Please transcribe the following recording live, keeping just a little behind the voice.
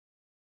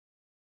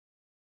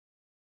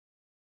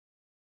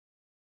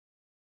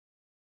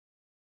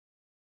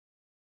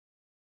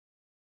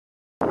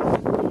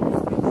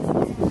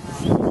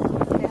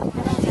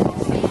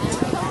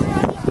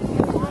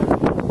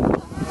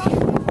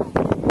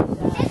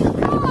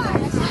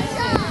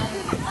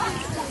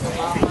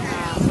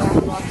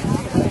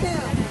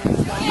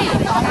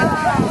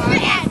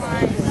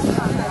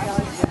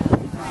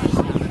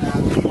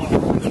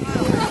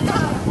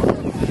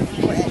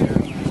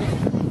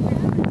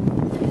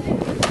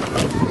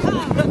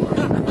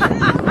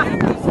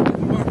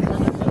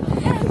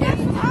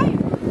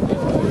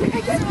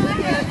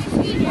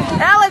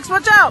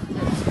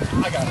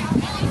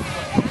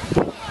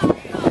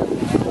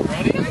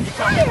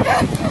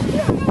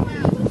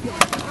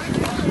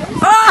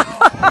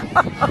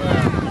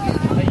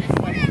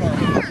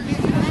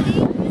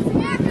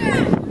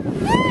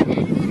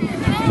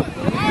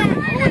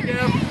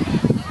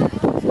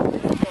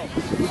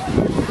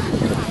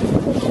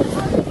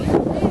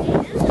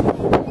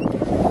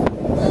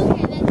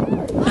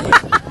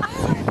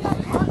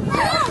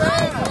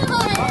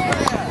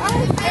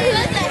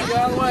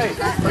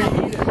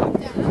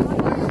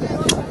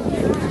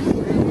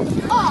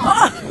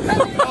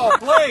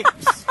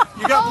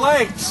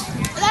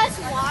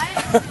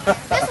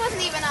This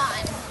wasn't even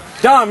on.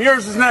 Dom,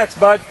 yours is next,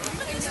 bud.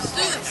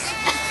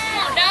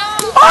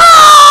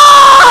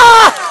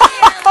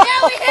 Yeah,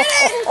 we hit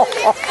it! We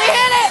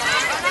hit it!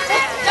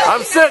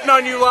 I'm sitting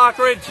on you,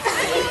 Lockridge.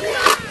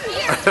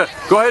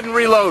 Go ahead and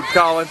reload,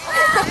 Colin.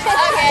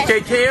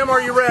 Okay, Cam,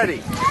 are you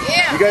ready?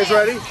 Yeah. You guys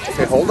ready?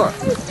 Okay, hold on.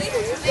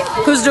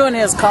 Who's doing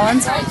his,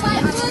 Collins?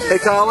 Hey,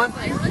 Colin.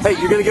 Hey,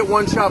 you're going to get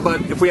one shot,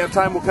 bud. If we have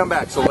time, we'll come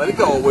back. So let it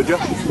go, would you?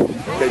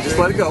 Okay, just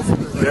let it go.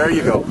 There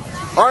you go.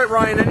 All right,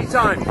 Ryan,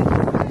 anytime.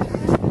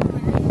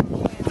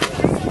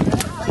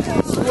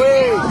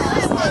 Sweet.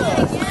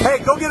 Hey,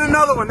 go get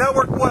another one. That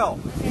worked well.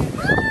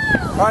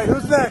 All right,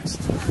 who's next?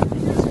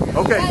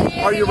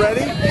 Okay, are you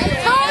ready?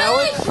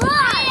 Alex?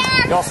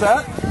 Y'all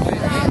set?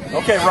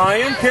 Okay,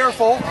 Ryan,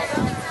 careful.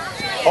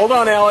 Hold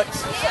on,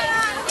 Alex. Now,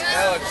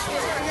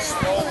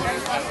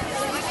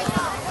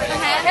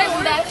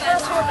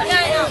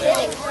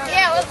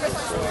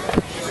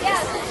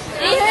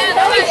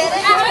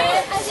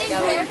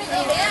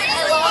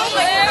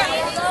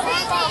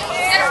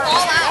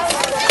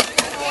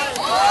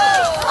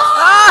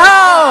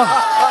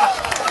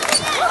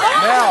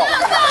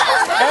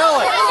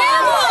 Alex.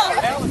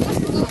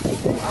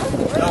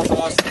 That was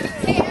awesome.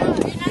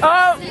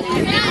 Oh!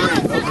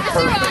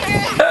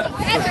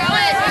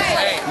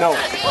 No.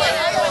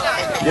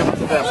 Give it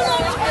to them.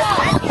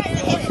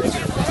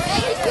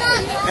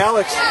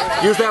 Alex,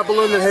 use that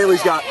balloon that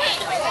Haley's got.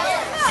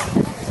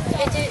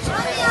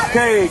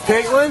 Okay,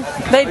 Caitlin.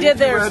 They did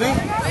theirs. Ready?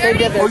 They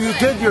did theirs. Oh, you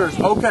did yours.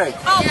 Okay.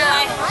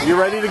 You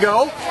ready to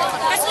go?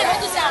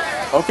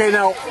 Okay,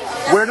 now,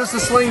 where does the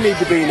sling need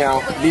to be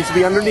now? It needs to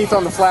be underneath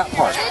on the flat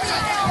part.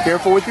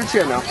 Careful with your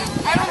chin now.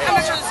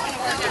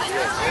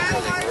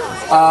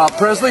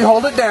 Presley,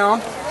 hold it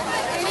down.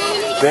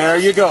 There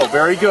you go.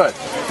 Very good.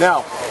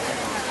 Now,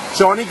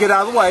 Shawnee, get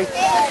out of the way.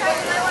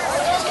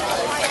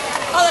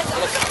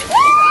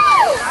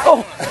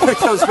 Oh, it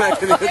goes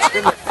back and hits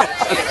in the head.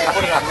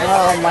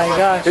 Oh my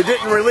gosh. It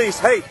didn't release.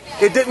 Hey,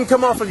 it didn't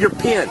come off of your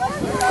pin.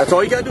 That's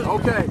all you got to do.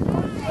 Okay.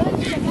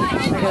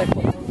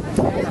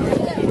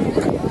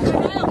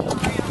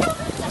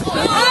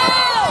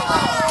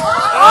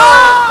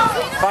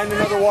 Find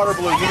another water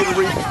balloon. You get a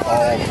reach.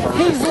 Oh, perfect.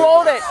 He's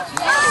rolled it.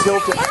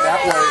 Tilt it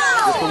that way,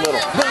 just a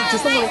little. No,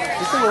 just a little,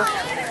 just a little.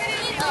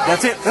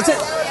 That's it, that's it,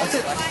 that's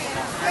it.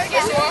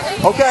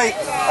 Okay,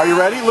 are you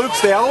ready? Luke,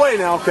 stay out of the way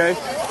now, okay?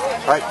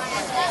 All right,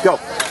 go.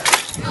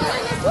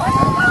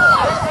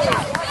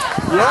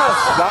 Yes,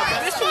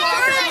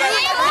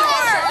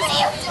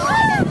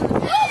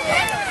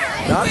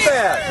 not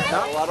bad.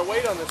 Not a lot of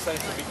weight on this thing,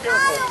 so be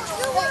careful.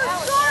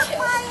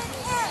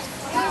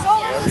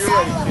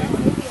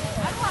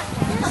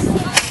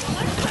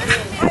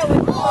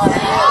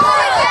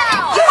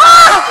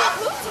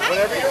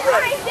 Whenever you're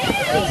ready, Steve. Whenever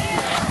you're ready.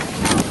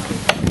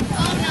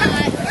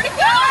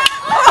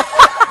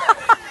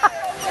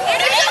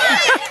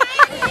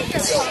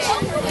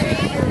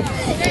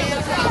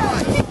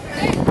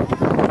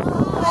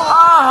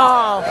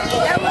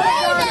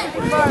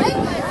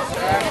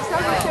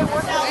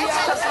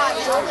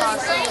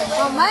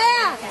 Oh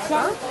man!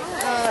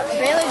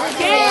 Bailey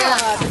did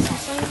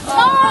so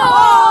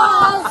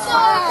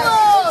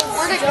close!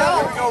 Where'd it go?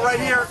 Here we go, right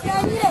here.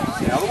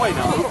 Stay out of the way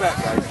now. Move back,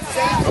 guys.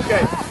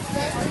 Okay.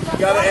 You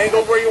got an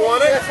angle where you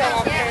want it?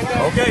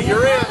 Okay,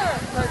 you're in.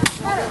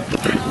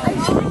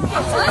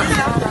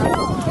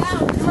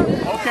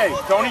 Okay,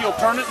 Tony, you'll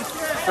turn it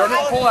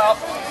and pull out.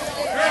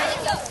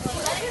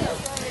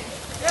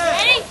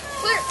 Ready?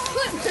 Clear.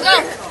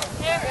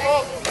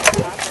 Go.